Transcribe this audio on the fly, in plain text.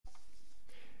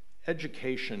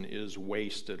Education is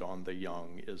wasted on the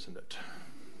young, isn't it?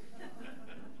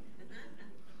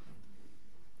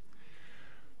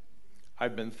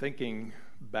 I've been thinking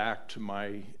back to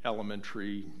my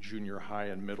elementary, junior high,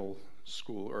 and middle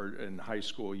school, or in high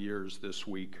school years this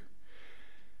week,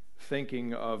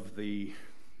 thinking of the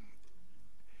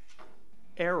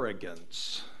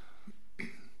arrogance.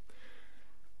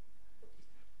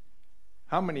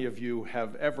 How many of you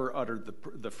have ever uttered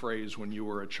the phrase when you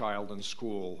were a child in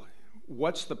school,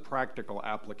 "What's the practical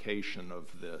application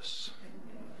of this?"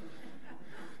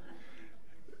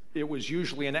 It was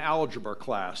usually in algebra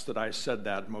class that I said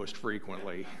that most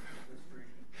frequently.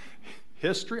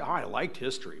 History? Oh, I liked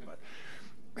history, but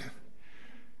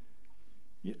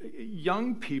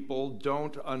young people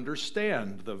don't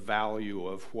understand the value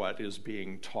of what is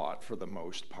being taught for the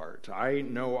most part. I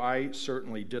know I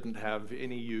certainly didn't have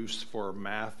any use for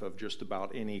math of just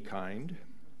about any kind.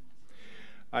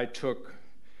 I took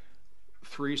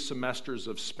 3 semesters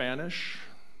of Spanish.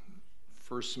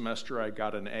 First semester I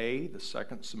got an A, the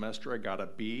second semester I got a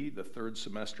B, the third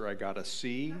semester I got a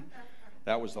C.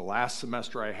 That was the last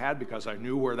semester I had because I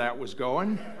knew where that was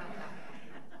going.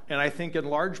 And I think in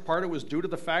large part it was due to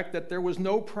the fact that there was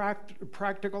no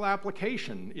practical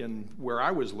application in where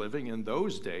I was living in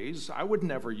those days. I would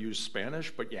never use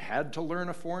Spanish, but you had to learn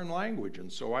a foreign language, and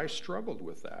so I struggled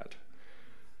with that.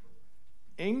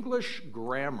 English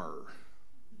grammar.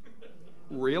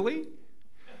 Really?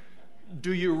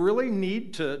 Do you really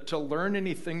need to learn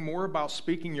anything more about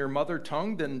speaking your mother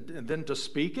tongue than to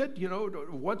speak it? You know,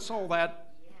 what's all that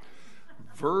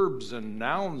verbs and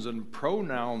nouns and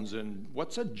pronouns and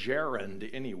what's a gerund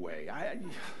anyway?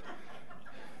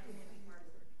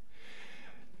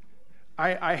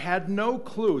 I had no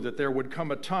clue that there would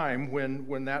come a time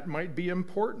when that might be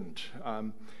important.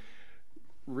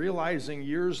 Realizing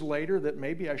years later that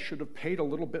maybe I should have paid a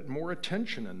little bit more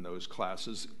attention in those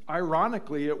classes.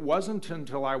 Ironically, it wasn't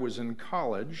until I was in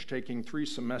college, taking 3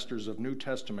 semesters of New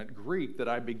Testament Greek, that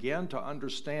I began to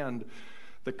understand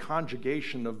the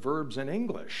conjugation of verbs in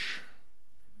English.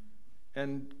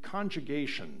 And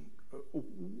conjugation,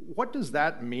 what does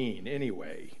that mean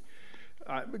anyway?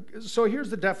 So here's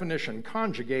the definition: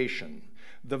 conjugation,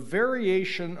 the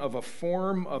variation of a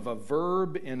form of a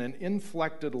verb in an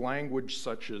inflected language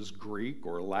such as Greek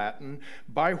or Latin,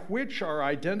 by which are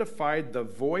identified the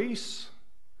voice,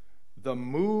 the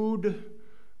mood,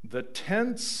 the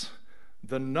tense,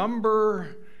 the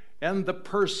number, and the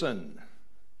person.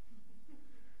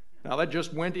 Now that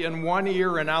just went in one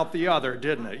ear and out the other,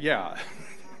 didn't it? Yeah.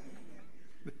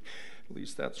 At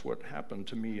least that's what happened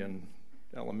to me in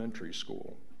elementary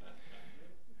school.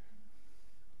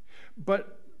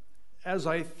 But as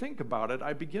I think about it,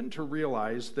 I begin to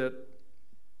realize that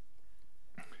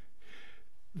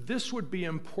this would be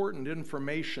important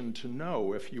information to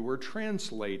know if you were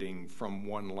translating from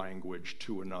one language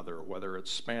to another, whether it's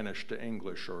Spanish to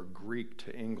English or Greek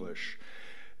to English.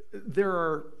 There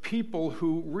are people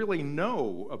who really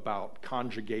know about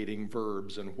conjugating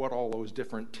verbs and what all those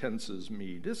different tenses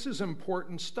mean. This is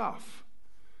important stuff.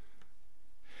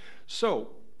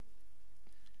 So,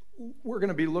 we're going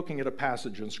to be looking at a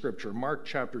passage in Scripture, Mark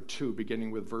chapter 2,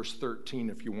 beginning with verse 13,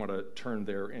 if you want to turn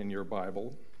there in your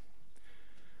Bible.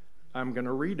 I'm going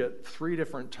to read it 3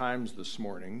 different times this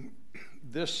morning.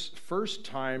 This first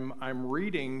time, I'm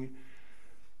reading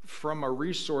from a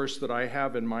resource that I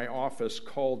have in my office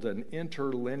called an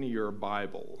interlinear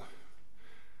Bible.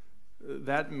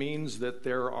 That means that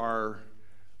there are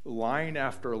line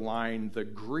after line the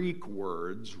Greek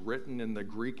words written in the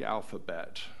Greek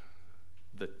alphabet.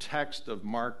 The text of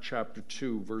Mark chapter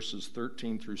 2, verses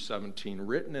 13 through 17,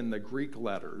 written in the Greek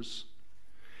letters,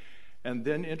 and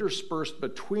then interspersed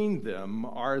between them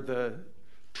are the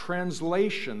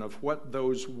translation of what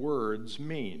those words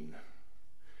mean.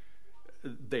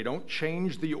 They don't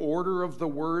change the order of the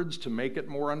words to make it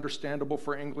more understandable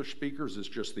for English speakers. It's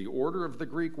just the order of the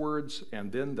Greek words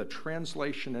and then the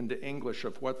translation into English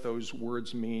of what those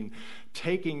words mean,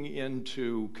 taking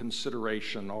into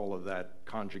consideration all of that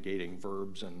conjugating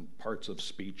verbs and parts of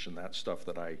speech and that stuff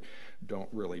that I don't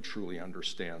really truly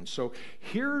understand. So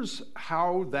here's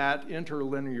how that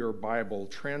interlinear Bible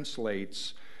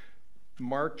translates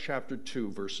Mark chapter 2,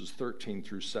 verses 13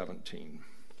 through 17.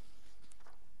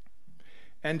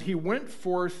 And he went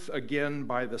forth again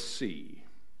by the sea,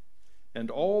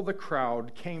 and all the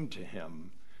crowd came to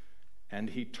him, and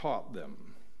he taught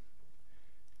them.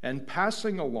 And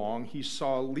passing along, he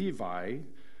saw Levi,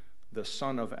 the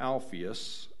son of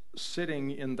Alphaeus, sitting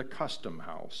in the custom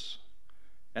house,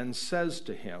 and says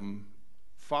to him,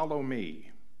 "Follow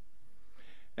me."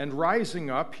 And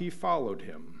rising up, he followed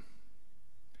him.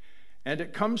 And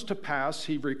it comes to pass,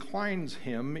 he reclines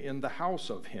him in the house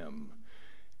of him.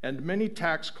 And many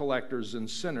tax collectors and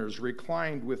sinners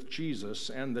reclined with Jesus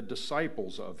and the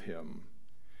disciples of him.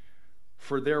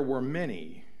 For there were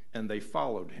many, and they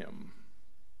followed him.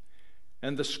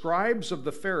 And the scribes of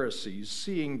the Pharisees,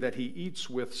 seeing that he eats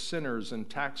with sinners and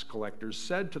tax collectors,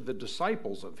 said to the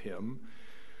disciples of him,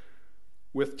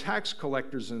 "With tax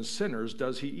collectors and sinners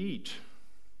does he eat?"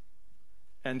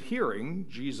 And hearing,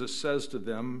 Jesus says to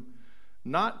them,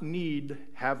 "Not need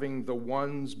having the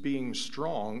ones being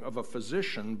strong of a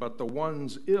physician, but the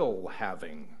ones ill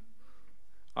having.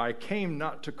 I came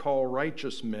not to call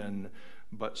righteous men,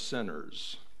 but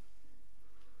sinners."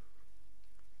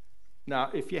 Now,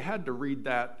 if you had to read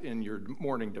that in your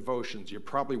morning devotions, you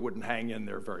probably wouldn't hang in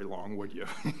there very long, would you?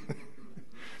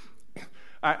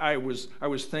 I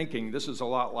was thinking this is a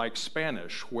lot like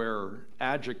Spanish, where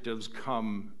adjectives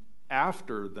come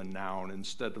after the noun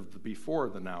instead of before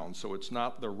the noun. So it's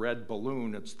not the red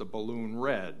balloon, it's the balloon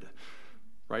red.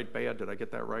 Right, Bea? Did I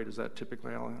get that right? Is that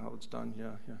typically how it's done?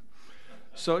 Yeah.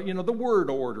 So, the word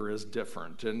order is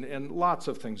different, and lots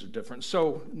of things are different.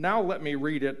 So now let me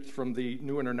read it from the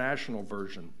New International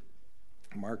Version,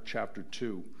 Mark chapter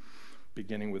 2,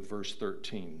 beginning with verse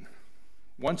 13.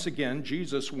 Once again,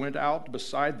 Jesus went out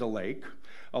beside the lake.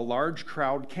 A large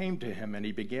crowd came to him, and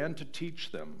he began to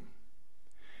teach them.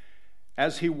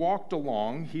 As he walked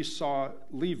along, he saw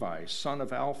Levi, son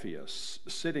of Alphaeus,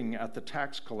 sitting at the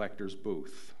tax collector's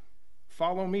booth.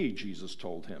 "Follow me," Jesus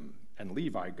told him, and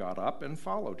Levi got up and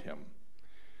followed him.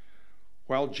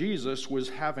 While Jesus was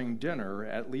having dinner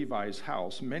at Levi's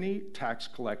house, many tax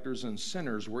collectors and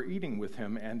sinners were eating with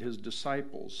him and his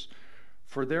disciples,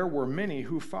 for there were many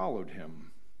who followed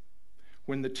him.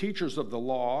 When the teachers of the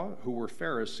law, who were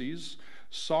Pharisees,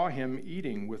 saw him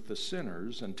eating with the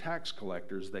sinners and tax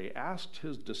collectors, they asked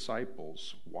his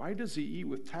disciples, "Why does he eat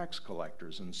with tax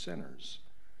collectors and sinners?"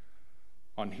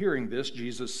 On hearing this,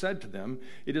 Jesus said to them,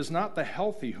 "It is not the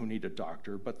healthy who need a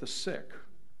doctor, but the sick.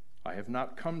 I have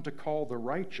not come to call the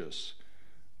righteous,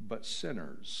 but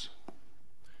sinners." A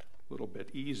little bit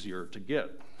easier to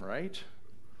get, right?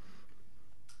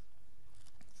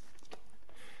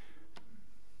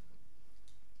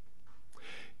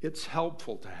 It's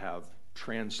helpful to have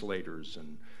translators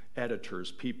and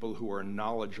editors, people who are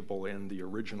knowledgeable in the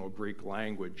original Greek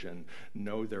language and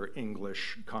know their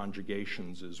English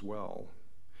conjugations as well.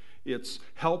 It's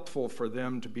helpful for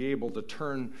them to be able to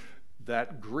turn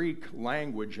that Greek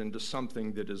language into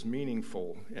something that is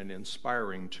meaningful and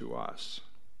inspiring to us.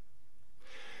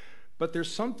 But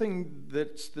there's something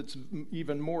that's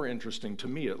even more interesting, to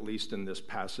me at least, in this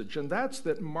passage, and that's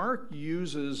that Mark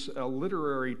uses a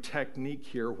literary technique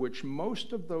here which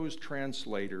most of those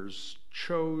translators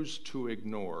chose to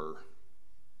ignore.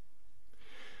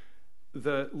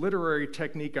 The literary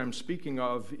technique I'm speaking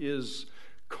of is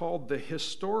called the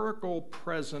historical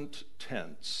present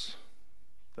tense.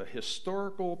 The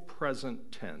historical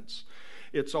present tense.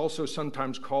 It's also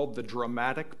sometimes called the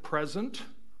dramatic present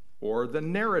or the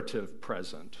narrative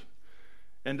present.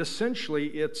 And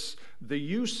essentially, it's the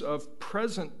use of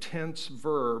present tense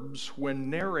verbs when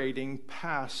narrating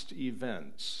past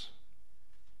events.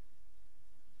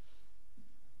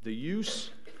 The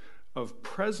use of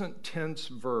present tense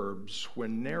verbs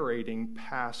when narrating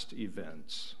past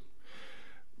events.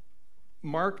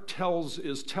 Mark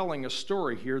is telling a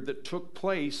story here that took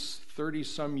place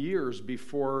 30-some years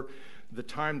before the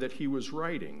time that he was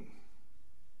writing.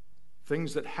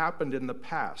 Things that happened in the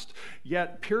past.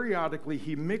 Yet, periodically,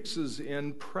 he mixes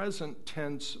in present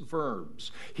tense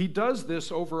verbs. He does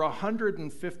this over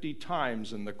 150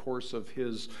 times in the course of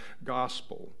his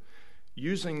gospel,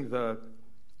 using the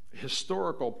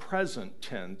historical present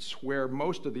tense where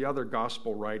most of the other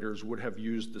gospel writers would have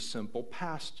used the simple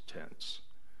past tense.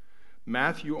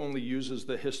 Matthew only uses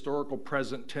the historical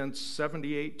present tense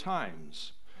 78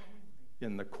 times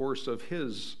in the course of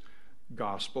his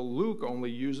gospel. Luke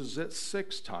only uses it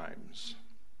 6 times.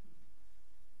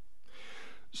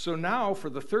 So now, for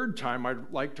the third time,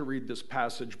 I'd like to read this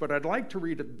passage, but I'd like to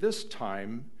read it this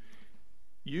time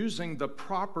using the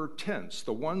proper tense,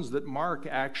 the ones that Mark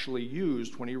actually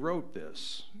used when he wrote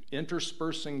this,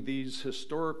 interspersing these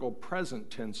historical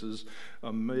present tenses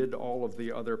amid all of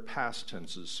the other past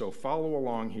tenses. So follow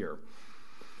along here.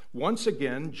 Once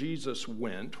again, Jesus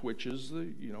went, which is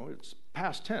it's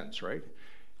past tense, right?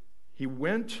 He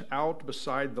went out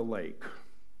beside the lake.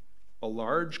 A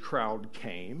large crowd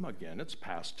came, again it's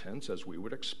past tense as we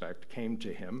would expect, came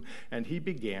to him, and he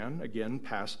began, again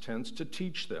past tense, to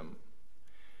teach them.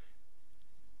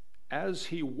 As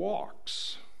he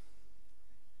walks,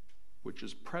 which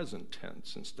is present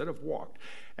tense instead of walked.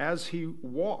 As he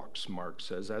walks, Mark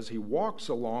says, as he walks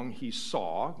along, he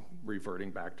saw,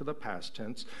 reverting back to the past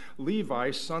tense,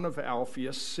 Levi, son of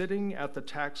Alphaeus, sitting at the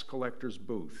tax collector's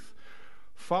booth.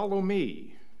 Follow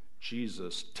me,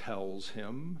 Jesus tells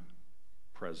him,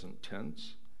 present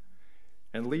tense.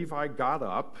 And Levi got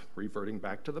up, reverting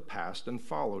back to the past, and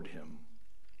followed him.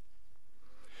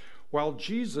 While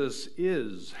Jesus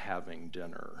is having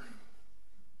dinner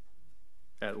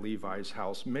at Levi's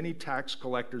house, many tax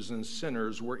collectors and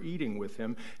sinners were eating with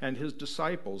him and his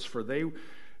disciples, for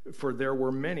there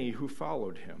were many who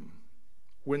followed him.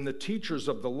 When the teachers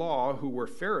of the law, who were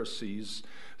Pharisees,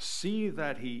 see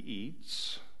that he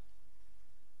eats,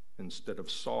 instead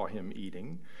of saw him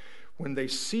eating, when they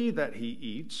see that he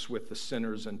eats with the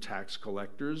sinners and tax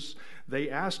collectors,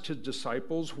 they asked his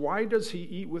disciples, "Why does he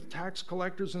eat with tax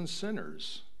collectors and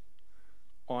sinners?"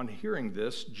 On hearing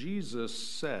this, Jesus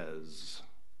says,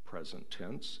 present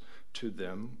tense, to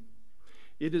them,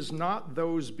 "It is not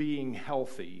those being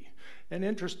healthy." And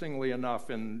interestingly enough,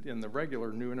 in the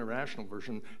regular New International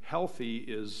Version, healthy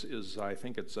is I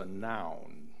think it's a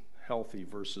noun. Healthy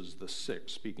versus the sick,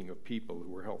 speaking of people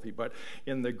who are healthy. But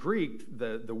in the Greek,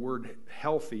 the word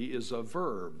healthy is a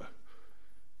verb.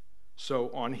 So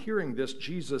on hearing this,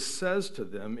 Jesus says to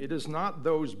them, "It is not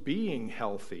those being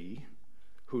healthy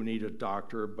who need a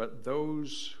doctor, but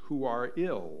those who are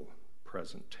ill,"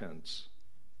 present tense.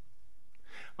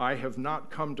 "I have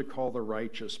not come to call the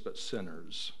righteous, but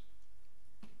sinners."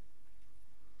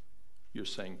 You're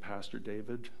saying, Pastor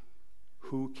David,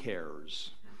 who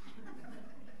cares?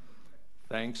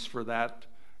 Thanks for that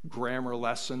grammar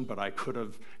lesson, but I could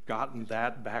have gotten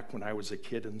that back when I was a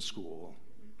kid in school.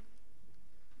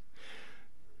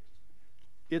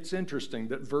 It's interesting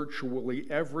that virtually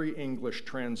every English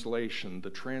translation, the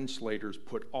translators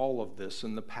put all of this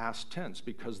in the past tense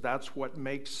because that's what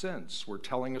makes sense. We're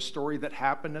telling a story that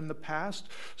happened in the past,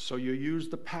 so you use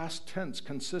the past tense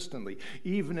consistently.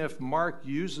 Even if Mark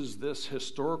uses this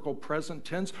historical present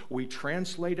tense, we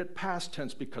translate it past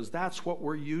tense because that's what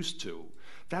we're used to.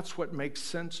 That's what makes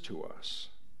sense to us.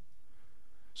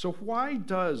 So why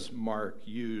does Mark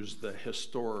use the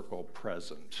historical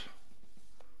present?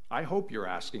 I hope you're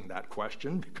asking that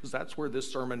question because that's where this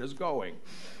sermon is going.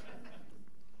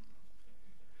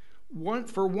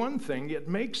 For one thing, it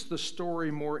makes the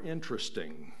story more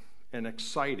interesting and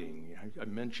exciting. I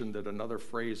mentioned that another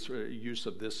phrase use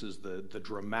of this is the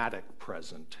dramatic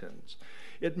present tense.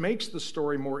 It makes the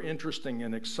story more interesting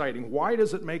and exciting. Why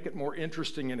does it make it more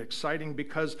interesting and exciting?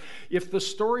 Because if the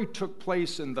story took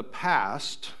place in the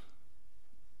past,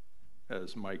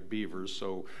 as Mike Beavers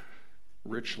so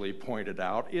richly pointed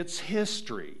out, it's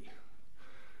history,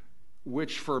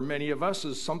 which for many of us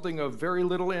is something of very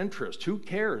little interest. Who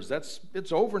cares?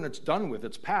 It's over and it's done with.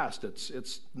 It's past.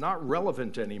 It's not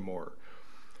relevant anymore.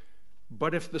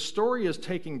 But if the story is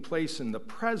taking place in the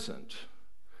present,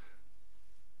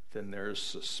 then there's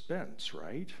suspense,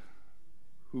 right?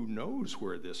 Who knows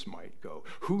where this might go?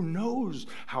 Who knows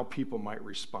how people might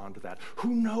respond to that?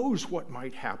 Who knows what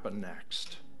might happen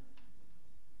next?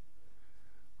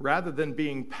 Rather than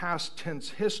being past tense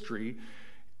history,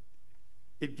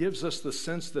 it gives us the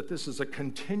sense that this is a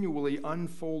continually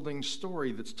unfolding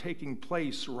story that's taking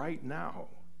place right now.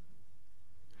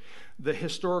 The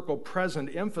historical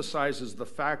present emphasizes the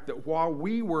fact that while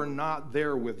we were not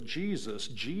there with Jesus,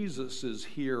 Jesus is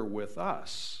here with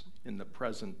us in the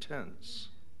present tense.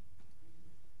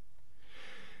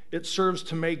 It serves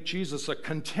to make Jesus a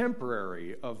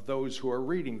contemporary of those who are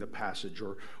reading the passage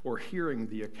or hearing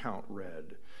the account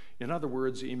read. In other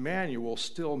words, Emmanuel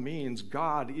still means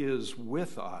God is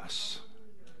with us.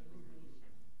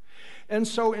 And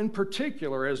so in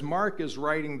particular, as Mark is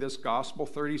writing this gospel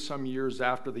 30-some years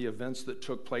after the events that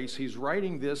took place, he's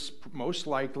writing this most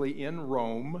likely in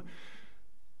Rome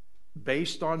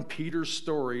based on Peter's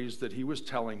stories that he was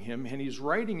telling him, and he's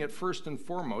writing it first and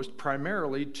foremost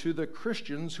primarily to the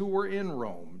Christians who were in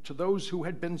Rome, to those who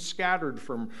had been scattered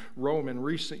from Rome in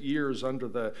recent years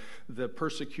under the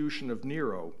persecution of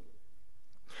Nero.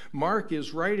 Mark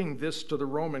is writing this to the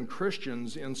Roman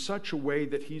Christians in such a way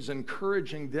that he's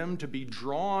encouraging them to be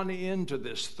drawn into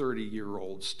this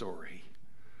 30-year-old story.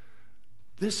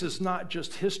 This is not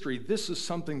just history. This is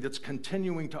something that's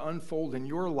continuing to unfold in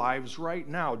your lives right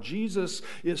now. Jesus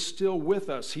is still with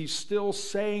us. He's still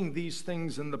saying these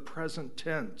things in the present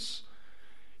tense.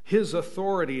 His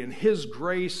authority and his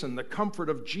grace and the comfort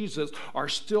of Jesus are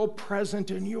still present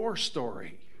in your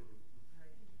story.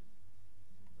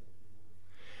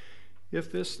 If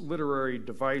this literary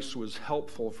device was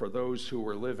helpful for those who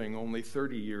were living only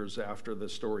 30 years after the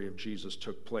story of Jesus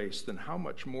took place, then how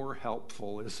much more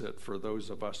helpful is it for those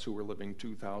of us who were living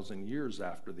 2,000 years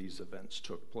after these events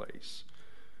took place?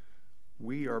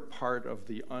 We are part of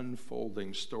the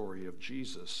unfolding story of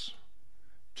Jesus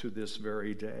to this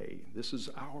very day. This is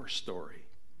our story.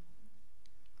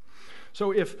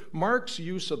 So if Mark's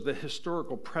use of the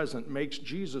historical present makes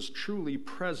Jesus truly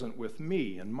present with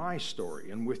me and my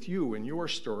story and with you and your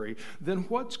story, then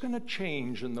what's going to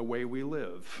change in the way we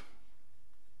live?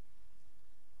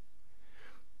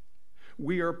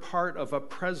 We are part of a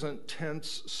present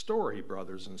tense story,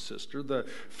 brothers and sisters, the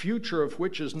future of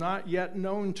which is not yet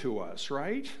known to us,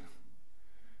 right?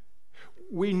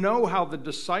 We know how the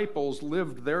disciples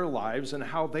lived their lives and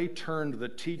how they turned the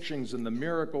teachings and the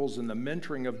miracles and the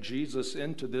mentoring of Jesus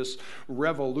into this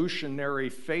revolutionary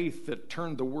faith that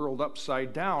turned the world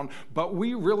upside down. But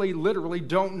we really literally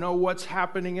don't know what's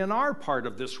happening in our part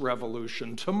of this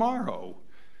revolution tomorrow.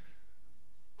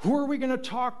 Who are we going to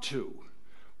talk to?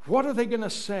 What are they going to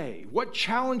say? What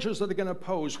challenges are they going to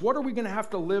pose? What are we going to have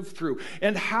to live through?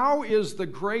 And how is the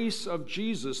grace of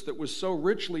Jesus that was so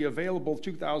richly available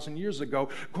 2,000 years ago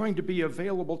going to be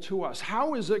available to us?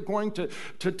 How is it going to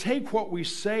take what we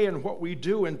say and what we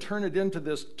do and turn it into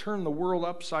this turn the world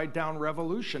upside down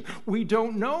revolution? We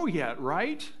don't know yet,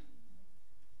 right?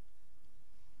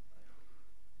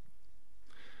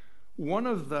 One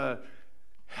of the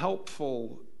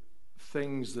helpful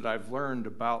things that I've learned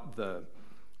about the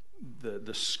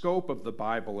scope of the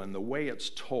Bible and the way it's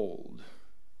told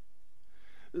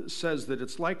says that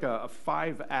it's like a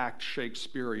 5-act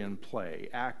Shakespearean play.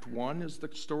 Act 1 is the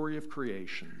story of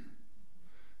creation.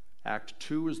 Act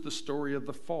 2 is the story of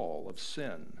the fall, of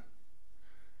sin.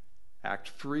 Act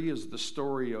 3 is the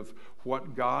story of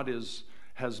what God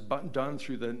has done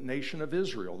through the nation of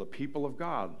Israel, the people of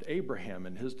God, Abraham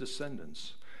and his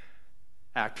descendants.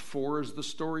 Act 4 is the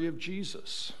story of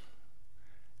Jesus.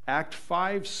 Act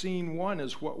 5, Scene 1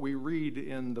 is what we read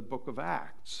in the book of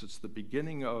Acts. It's the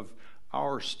beginning of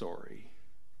our story.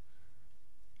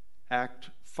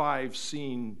 Act 5,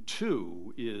 Scene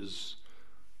 2 is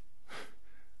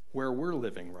where we're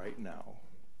living right now.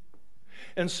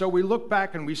 And so we look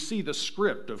back and we see the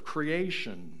script of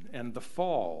creation and the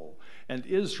fall and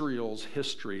Israel's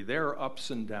history, their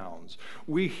ups and downs.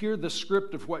 We hear the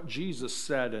script of what Jesus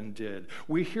said and did.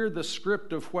 We hear the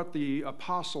script of what the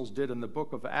apostles did in the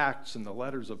book of Acts and the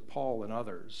letters of Paul and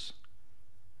others.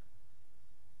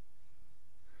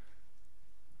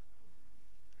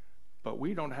 But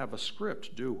we don't have a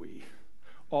script, do we?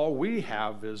 All we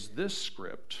have is this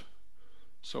script.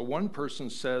 So one person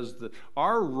says that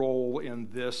our role in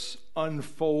this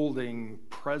unfolding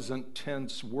present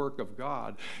tense work of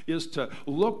God is to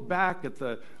look back at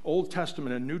the Old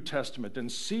Testament and New Testament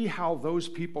and see how those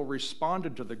people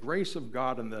responded to the grace of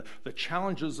God and the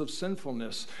challenges of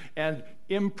sinfulness and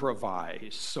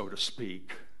improvise, so to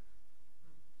speak.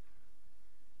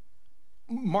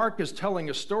 Mark is telling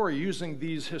a story using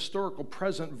these historical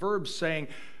present verbs saying,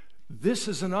 this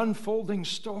is an unfolding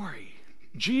story.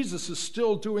 Jesus is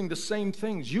still doing the same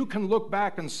things. You can look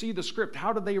back and see the script.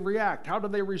 How did they react? How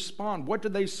did they respond? What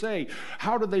did they say?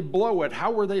 How did they blow it?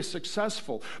 How were they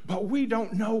successful? But we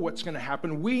don't know what's going to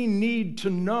happen. We need to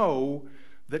know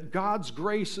that God's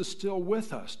grace is still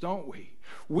with us, don't we?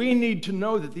 We need to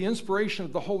know that the inspiration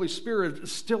of the Holy Spirit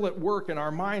is still at work in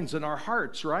our minds and our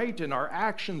hearts, right? In our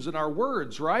actions and our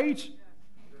words, right?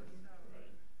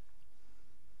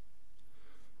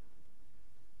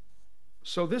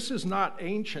 So this is not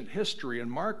ancient history,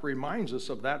 and Mark reminds us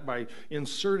of that by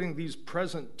inserting these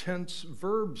present tense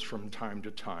verbs from time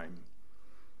to time.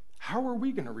 How are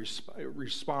we going to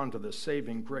respond to the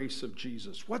saving grace of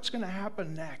Jesus? What's going to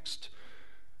happen next?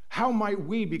 How might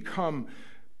we become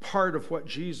part of what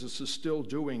Jesus is still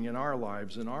doing in our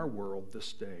lives, in our world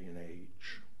this day and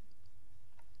age?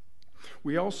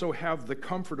 We also have the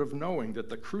comfort of knowing that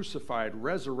the crucified,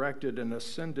 resurrected, and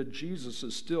ascended Jesus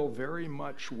is still very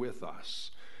much with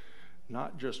us.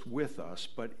 Not just with us,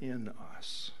 but in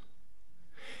us.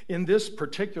 In this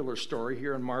particular story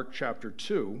here in Mark chapter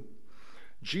 2,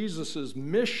 Jesus'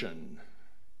 mission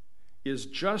is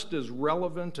just as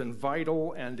relevant and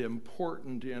vital and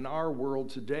important in our world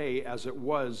today as it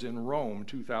was in Rome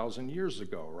 2,000 years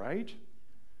ago, right?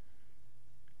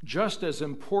 Just as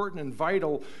important and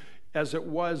vital as it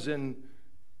was in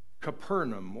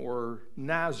Capernaum or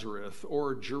Nazareth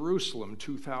or Jerusalem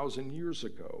 2,000 years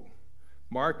ago.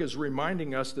 Mark is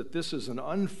reminding us that this is an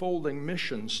unfolding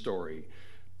mission story,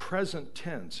 present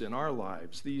tense in our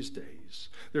lives these days.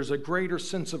 There's a greater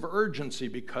sense of urgency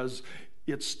because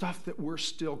It's stuff that we're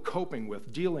still coping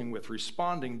with, dealing with,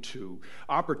 responding to,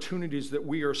 opportunities that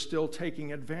we are still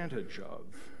taking advantage of.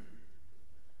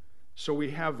 So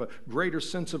we have a greater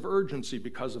sense of urgency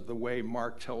because of the way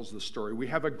Mark tells the story. We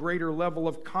have a greater level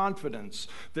of confidence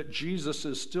that Jesus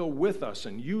is still with us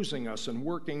and using us and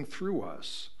working through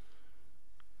us.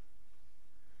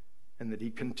 And that he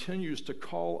continues to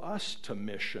call us to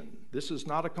mission. This is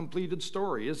not a completed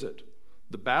story, is it?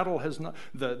 The battle has not,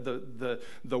 the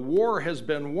war has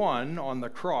been won on the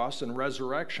cross and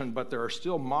resurrection, but there are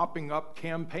still mopping up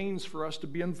campaigns for us to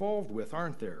be involved with,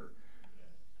 aren't there?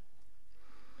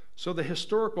 So the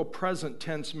historical present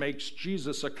tense makes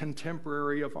Jesus a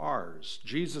contemporary of ours.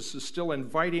 Jesus is still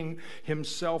inviting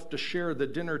himself to share the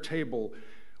dinner table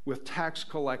with tax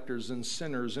collectors and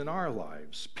sinners in our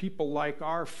lives, people like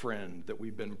our friend that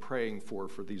we've been praying for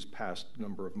these past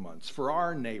number of months, for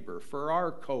our neighbor, for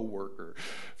our co-worker,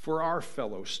 for our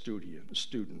fellow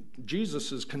student.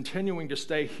 Jesus is continuing to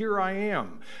say, here I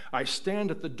am. I stand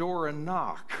at the door and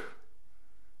knock.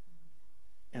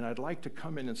 And I'd like to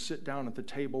come in and sit down at the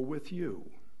table with you,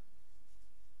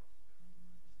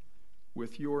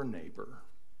 with your neighbor.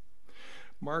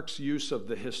 Mark's use of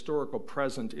the historical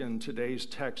present in today's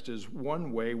text is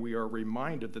one way we are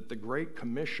reminded that the Great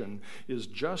Commission is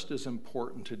just as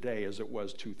important today as it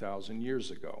was 2,000 years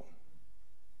ago.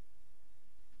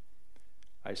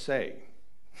 I say,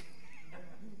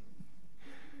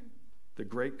 the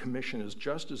Great Commission is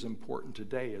just as important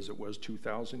today as it was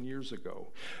 2,000 years ago.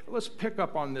 Let's pick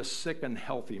up on this sick and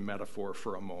healthy metaphor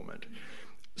for a moment.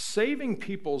 Saving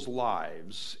people's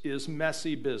lives is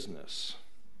messy business.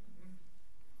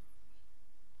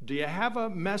 Do you have a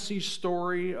messy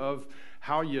story of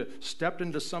how you stepped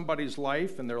into somebody's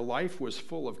life and their life was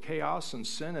full of chaos and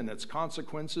sin and its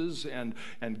consequences, and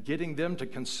getting them to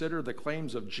consider the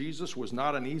claims of Jesus was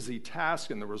not an easy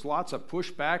task, and there was lots of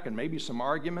pushback and maybe some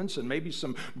arguments and maybe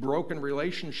some broken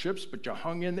relationships, but you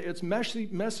hung in there? It's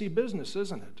messy business,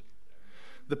 isn't it?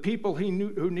 The people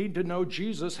who need to know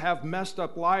Jesus have messed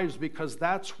up lives because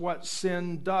that's what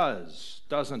sin does,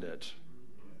 doesn't it?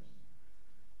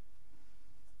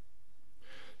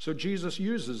 So Jesus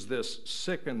uses this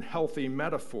sick and healthy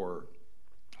metaphor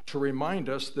to remind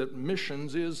us that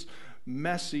missions is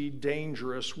messy,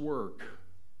 dangerous work.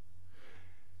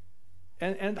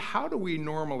 And how do we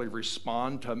normally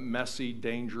respond to messy,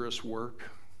 dangerous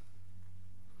work?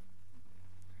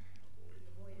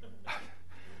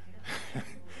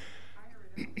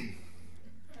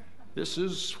 This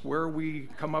is where we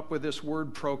come up with this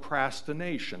word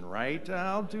procrastination, right?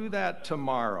 I'll do that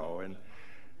tomorrow. And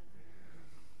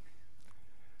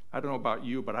I don't know about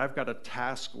you, but I've got a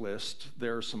task list.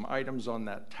 There are some items on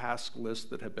that task list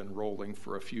that have been rolling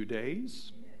for a few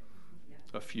days,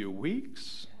 a few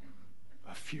weeks,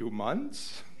 a few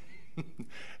months,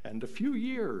 and a few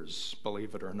years,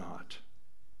 believe it or not.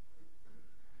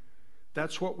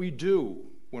 That's what we do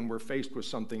when we're faced with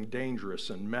something dangerous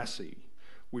and messy.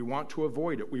 We want to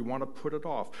avoid it. We want to put it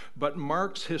off. But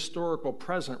Mark's historical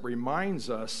present reminds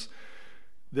us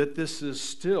that this is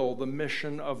still the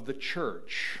mission of the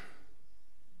church.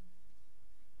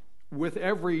 With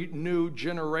every new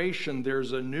generation,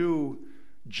 there's a new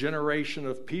generation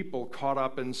of people caught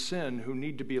up in sin who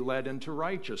need to be led into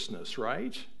righteousness,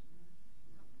 right?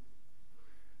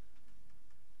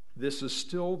 This is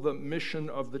still the mission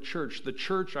of the church. The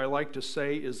church, I like to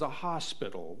say, is a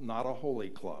hospital, not a holy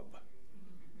club.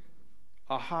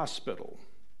 A hospital.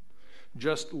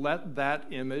 Just let that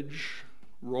image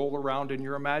roll around in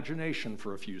your imagination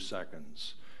for a few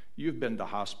seconds. You've been to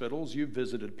hospitals, you've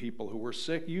visited people who were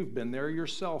sick, you've been there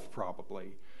yourself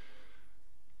probably.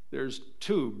 There's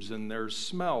tubes and there's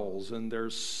smells and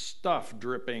there's stuff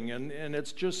dripping, and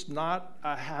it's just not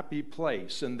a happy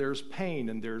place, and there's pain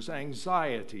and there's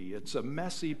anxiety. It's a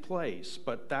messy place,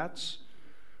 but that's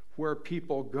where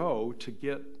people go to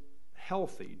get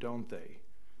healthy, don't they?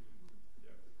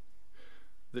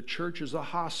 The church is a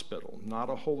hospital, not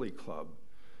a holy club.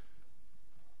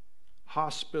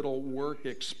 Hospital work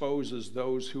exposes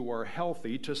those who are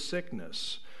healthy to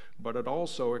sickness, but it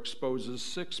also exposes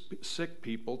sick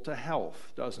people to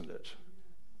health, doesn't it?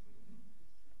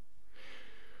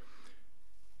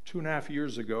 2.5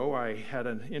 years ago, I had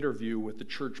an interview with the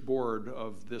church board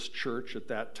of this church at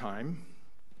that time,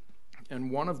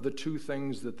 and one of the two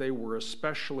things that they were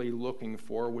especially looking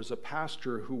for was a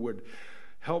pastor who would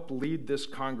help lead this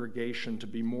congregation to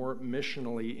be more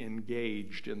missionally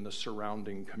engaged in the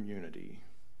surrounding community.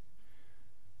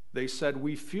 They said,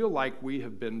 we feel like we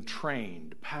have been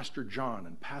trained, Pastor John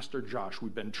and Pastor Josh,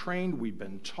 we've been trained, we've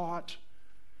been taught,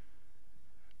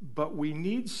 but we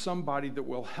need somebody that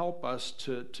will help us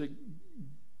to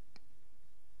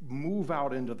move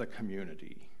out into the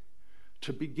community,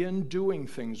 to begin doing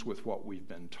things with what we've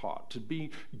been taught, to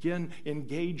begin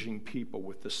engaging people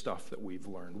with the stuff that we've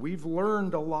learned. We've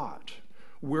learned a lot.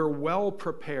 We're well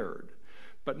prepared.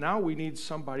 But now we need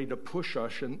somebody to push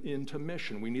us into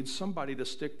mission. We need somebody to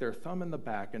stick their thumb in the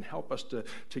back and help us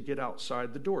to get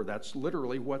outside the door. That's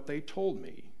literally what they told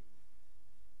me.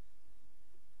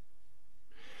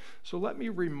 So let me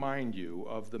remind you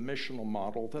of the missional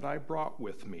model that I brought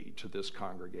with me to this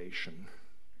congregation.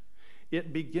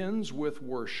 It begins with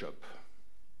worship.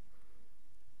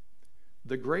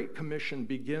 The Great Commission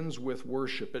begins with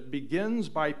worship. It begins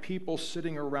by people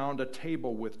sitting around a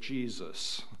table with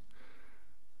Jesus,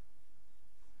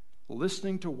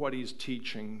 listening to what he's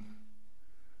teaching,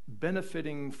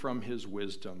 benefiting from his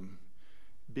wisdom,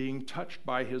 being touched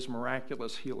by his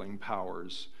miraculous healing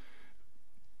powers,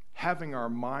 having our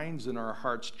minds and our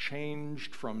hearts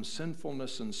changed from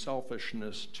sinfulness and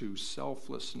selfishness to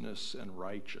selflessness and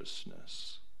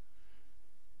righteousness.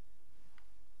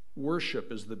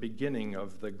 Worship is the beginning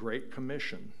of the Great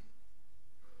Commission.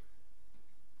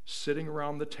 Sitting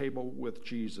around the table with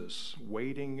Jesus,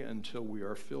 waiting until we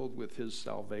are filled with his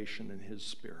salvation and his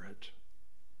Spirit.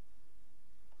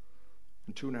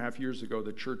 And 2.5 years ago,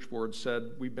 the church board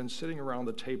said, we've been sitting around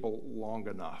the table long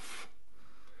enough.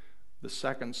 The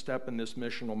second step in this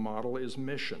missional model is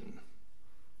mission.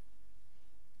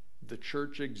 The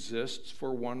church exists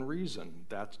for one reason.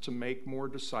 That's to make more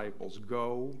disciples.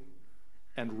 Go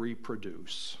and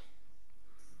reproduce.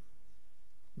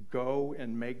 Go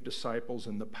and make disciples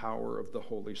in the power of the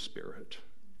Holy Spirit.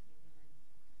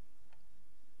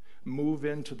 Move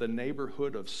into the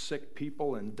neighborhood of sick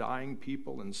people and dying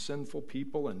people and sinful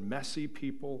people and messy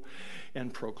people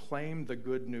and proclaim the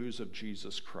good news of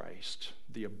Jesus Christ.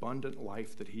 The abundant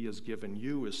life that he has given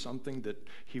you is something that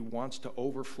he wants to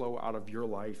overflow out of your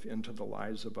life into the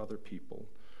lives of other people.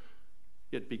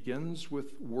 It begins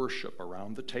with worship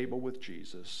around the table with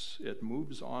Jesus. It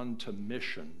moves on to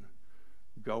mission,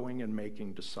 going and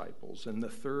making disciples. And the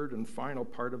third and final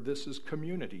part of this is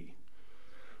community.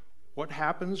 What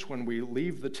happens when we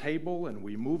leave the table and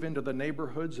we move into the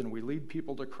neighborhoods and we lead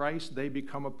people to Christ? They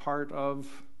become a part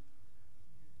of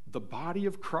the body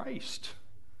of Christ,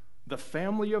 the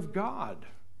family of God,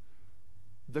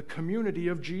 the community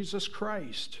of Jesus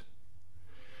Christ.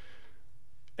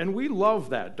 And we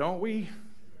love that, don't we?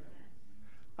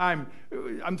 I'm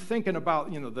thinking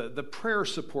about, the prayer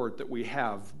support that we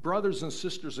have, brothers and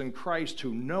sisters in Christ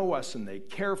who know us and they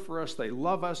care for us, they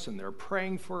love us, and they're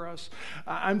praying for us.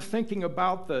 I'm thinking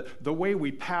about the way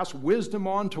we pass wisdom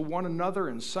on to one another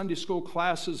in Sunday school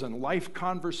classes and life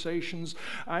conversations.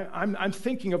 I'm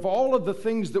thinking of all of the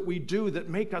things that we do that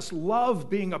make us love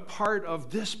being a part of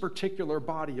this particular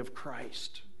body of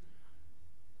Christ.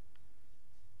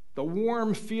 The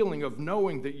warm feeling of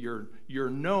knowing that you're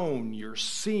known, you're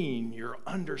seen, you're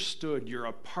understood, you're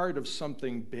a part of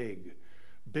something big,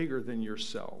 bigger than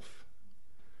yourself.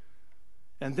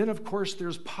 And then, of course,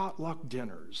 there's potluck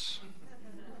dinners.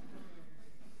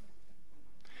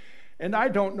 And I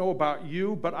don't know about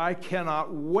you, but I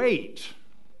cannot wait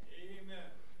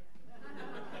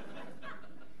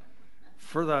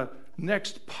for the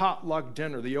next potluck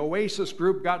dinner. The Oasis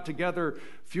group got together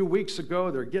a few weeks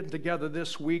ago. They're getting together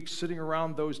this week, sitting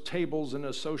around those tables in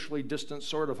a socially distant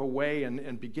sort of a way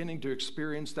and beginning to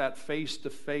experience that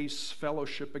face-to-face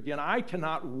fellowship again. I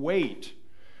cannot wait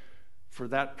for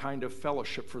that kind of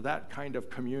fellowship, for that kind of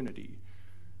community.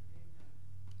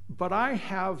 But I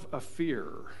have a fear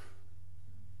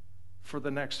for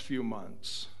the next few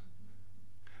months.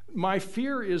 My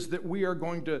fear is that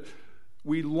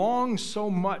we long so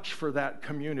much for that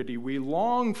community. We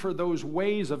long for those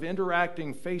ways of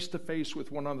interacting face-to-face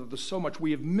with one another so much.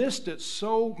 We have missed it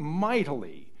so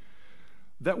mightily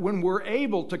that when we're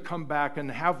able to come back and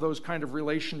have those kind of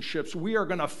relationships, we are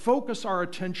going to focus our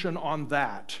attention on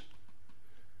that.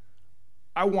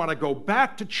 I want to go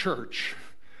back to church.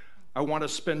 I want to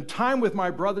spend time with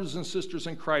my brothers and sisters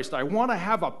in Christ. I want to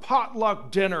have a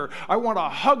potluck dinner. I want to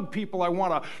hug people. I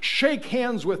want to shake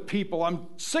hands with people. I'm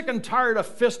sick and tired of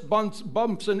fist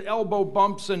bumps and elbow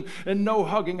bumps and no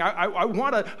hugging. I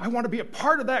want to be a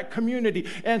part of that community.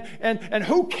 And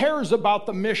who cares about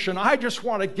the mission? I just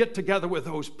want to get together with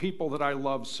those people that I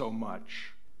love so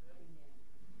much.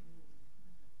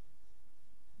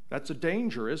 That's a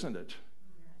danger, isn't it?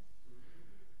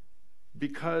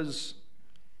 Because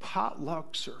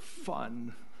potlucks are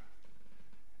fun,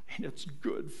 and it's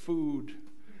good food,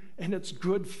 and it's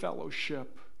good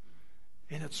fellowship,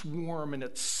 and it's warm, and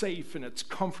it's safe, and it's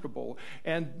comfortable,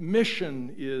 and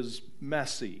mission is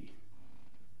messy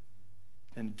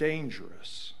and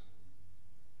dangerous.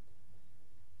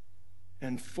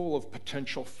 and full of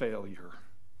potential failure.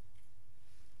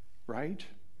 Right?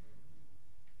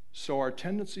 So our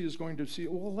tendency is going to see,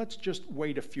 well, let's just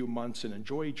wait a few months and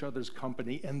enjoy each other's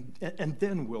company, and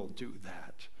then we'll do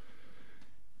that.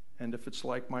 And if it's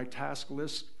like my task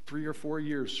list 3 or 4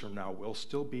 years from now, we'll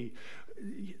still be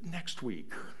next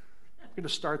week. I'm going to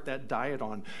start that diet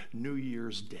on New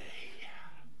Year's Day.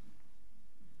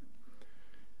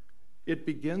 It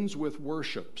begins with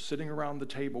worship, sitting around the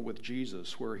table with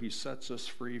Jesus, where he sets us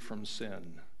free from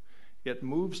sin. It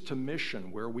moves to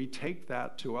mission, where we take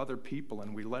that to other people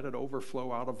and we let it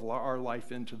overflow out of our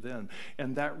life into them.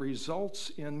 And that results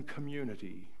in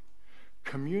community.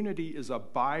 Community is a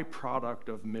byproduct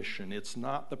of mission. It's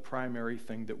not the primary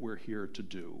thing that we're here to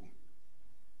do.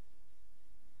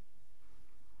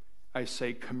 I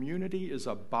say community is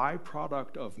a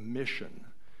byproduct of mission.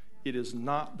 It is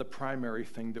not the primary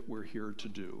thing that we're here to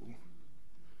do.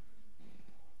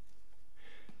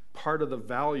 Part of the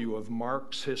value of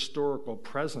Mark's historical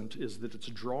present is that it's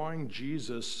drawing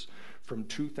Jesus from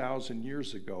 2,000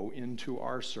 years ago into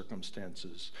our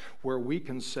circumstances, where we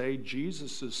can say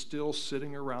Jesus is still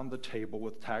sitting around the table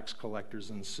with tax collectors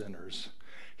and sinners.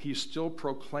 He's still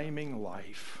proclaiming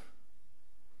life.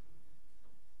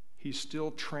 He's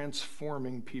still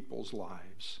transforming people's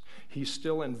lives. He's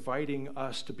still inviting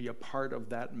us to be a part of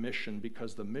that mission,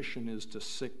 because the mission is to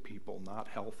sick people, not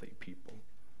healthy people.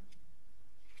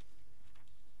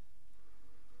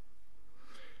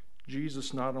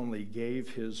 Jesus not only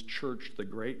gave his church the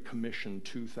Great Commission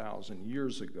 2,000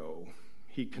 years ago,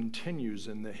 he continues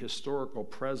in the historical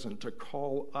present to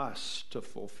call us to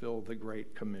fulfill the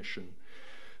Great Commission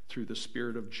through the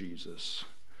Spirit of Jesus,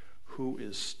 who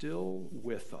is still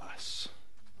with us.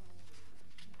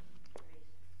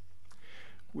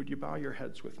 Would you bow your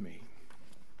heads with me?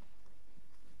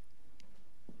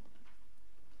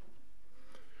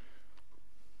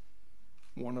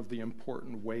 One of the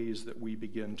important ways that we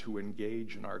begin to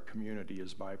engage in our community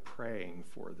is by praying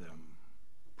for them,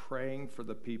 praying for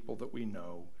the people that we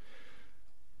know,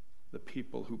 the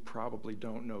people who probably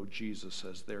don't know Jesus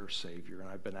as their Savior. And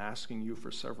I've been asking you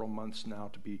for several months now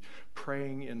to be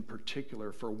praying in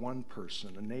particular for one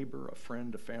person, a neighbor, a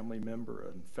friend, a family member,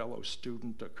 a fellow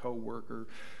student, a co-worker,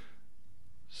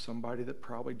 somebody that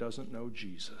probably doesn't know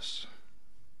Jesus.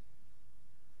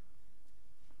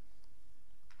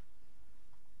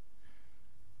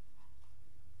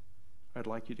 I'd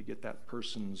like you to get that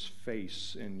person's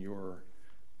face in your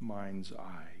mind's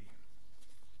eye.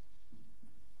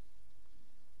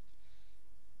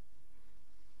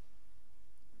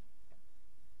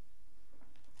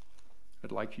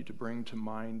 I'd like you to bring to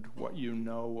mind what you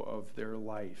know of their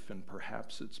life, and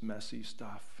perhaps it's messy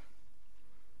stuff.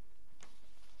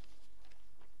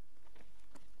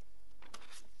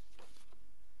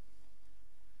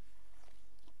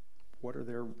 What are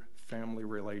their family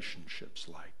relationships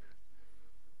like?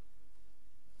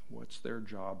 What's their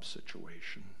job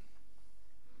situation?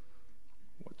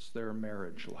 What's their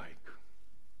marriage like?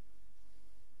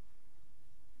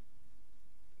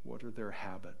 What are their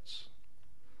habits?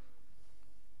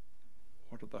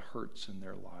 What are the hurts in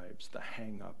their lives, the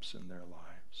hang-ups in their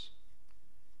lives?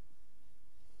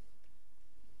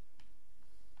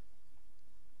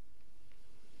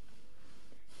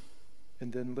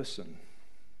 And then listen.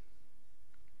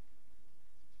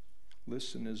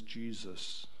 Listen as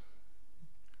Jesus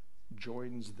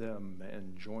joins them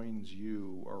and joins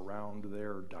you around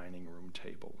their dining room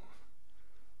table,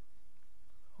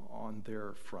 on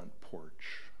their front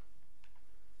porch,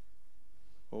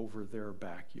 over their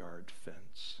backyard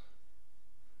fence,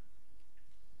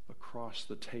 across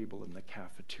the table in the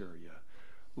cafeteria.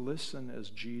 Listen as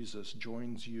Jesus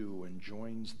joins you and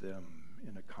joins them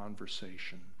in a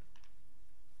conversation.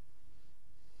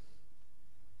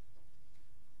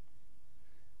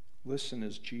 Listen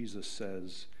as Jesus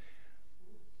says,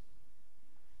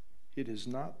 "It is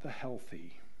not the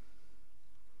healthy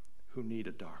who need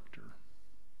a doctor,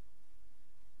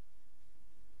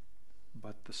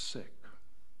 but the sick.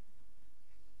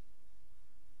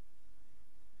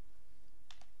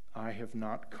 I have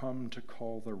not come to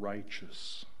call the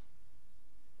righteous,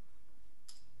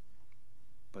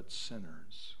 but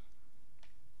sinners."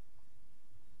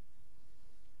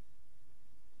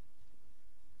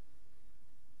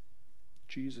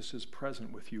 Jesus is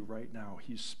present with you right now.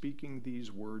 He's speaking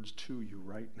these words to you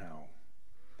right now.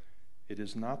 It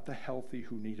is not the healthy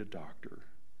who need a doctor,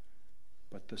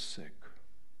 but the sick.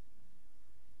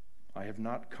 I have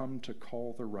not come to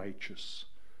call the righteous,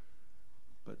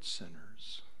 but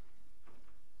sinners.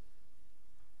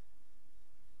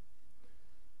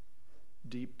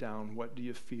 Deep down, what do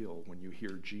you feel when you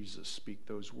hear Jesus speak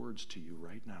those words to you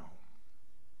right now?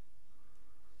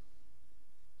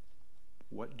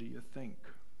 What do you think?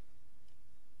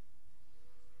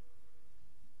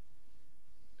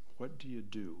 What do you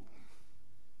do?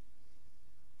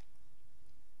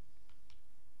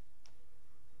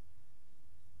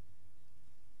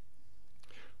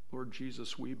 Lord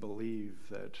Jesus, we believe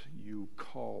that you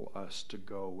call us to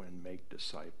go and make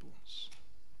disciples.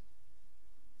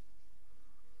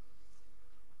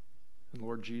 And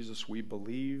Lord Jesus, we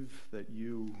believe that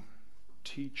you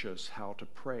teach us how to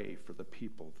pray for the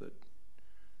people that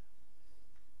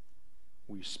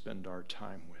we spend our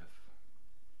time with.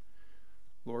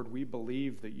 Lord, we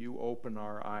believe that you open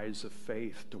our eyes of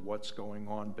faith to what's going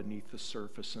on beneath the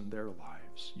surface in their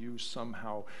lives. You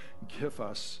somehow give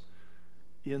us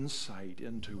insight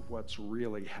into what's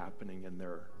really happening in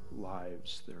their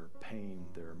lives, their pain,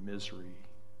 their misery,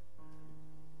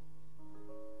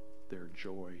 their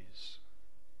joys.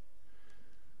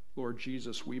 Lord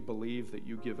Jesus, we believe that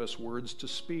you give us words to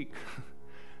speak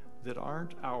that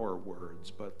aren't our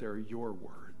words, but they're your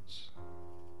words.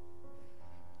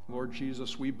 Lord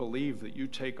Jesus, we believe that you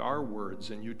take our words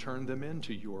and you turn them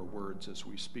into your words as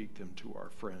we speak them to our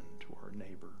friend, to our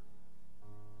neighbor.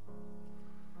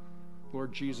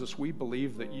 Lord Jesus, we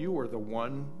believe that you are the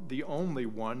one, the only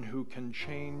one who can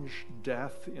change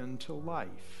death into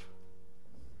life.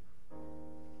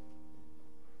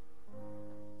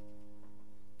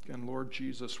 And Lord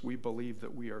Jesus, we believe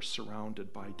that we are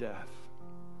surrounded by death,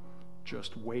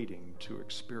 just waiting to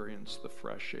experience the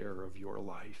fresh air of your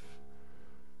life,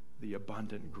 the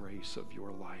abundant grace of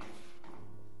your life.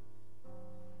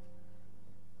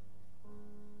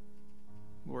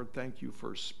 Lord, thank you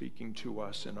for speaking to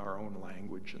us in our own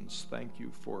language, and thank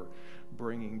you for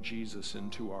bringing Jesus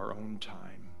into our own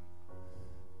time.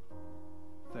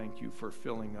 Thank you for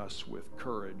filling us with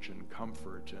courage and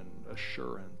comfort and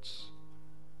assurance.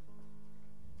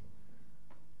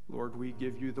 Lord, we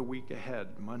give you the week ahead,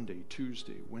 Monday,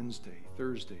 Tuesday, Wednesday,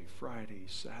 Thursday, Friday,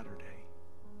 Saturday.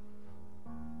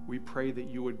 We pray that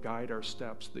you would guide our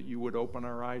steps, that you would open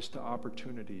our eyes to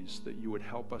opportunities, that you would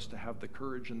help us to have the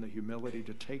courage and the humility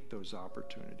to take those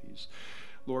opportunities.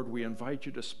 Lord, we invite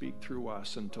you to speak through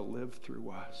us and to live through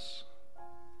us,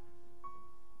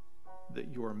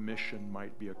 that your mission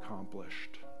might be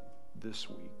accomplished this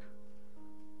week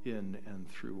in and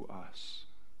through us.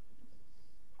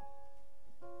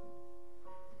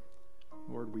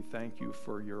 Lord, we thank you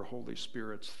for your Holy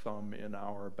Spirit's thumb in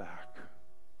our back.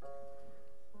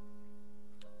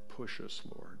 Push us,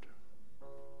 Lord.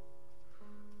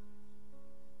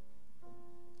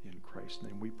 In Christ's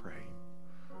name we pray.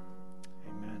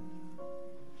 Amen.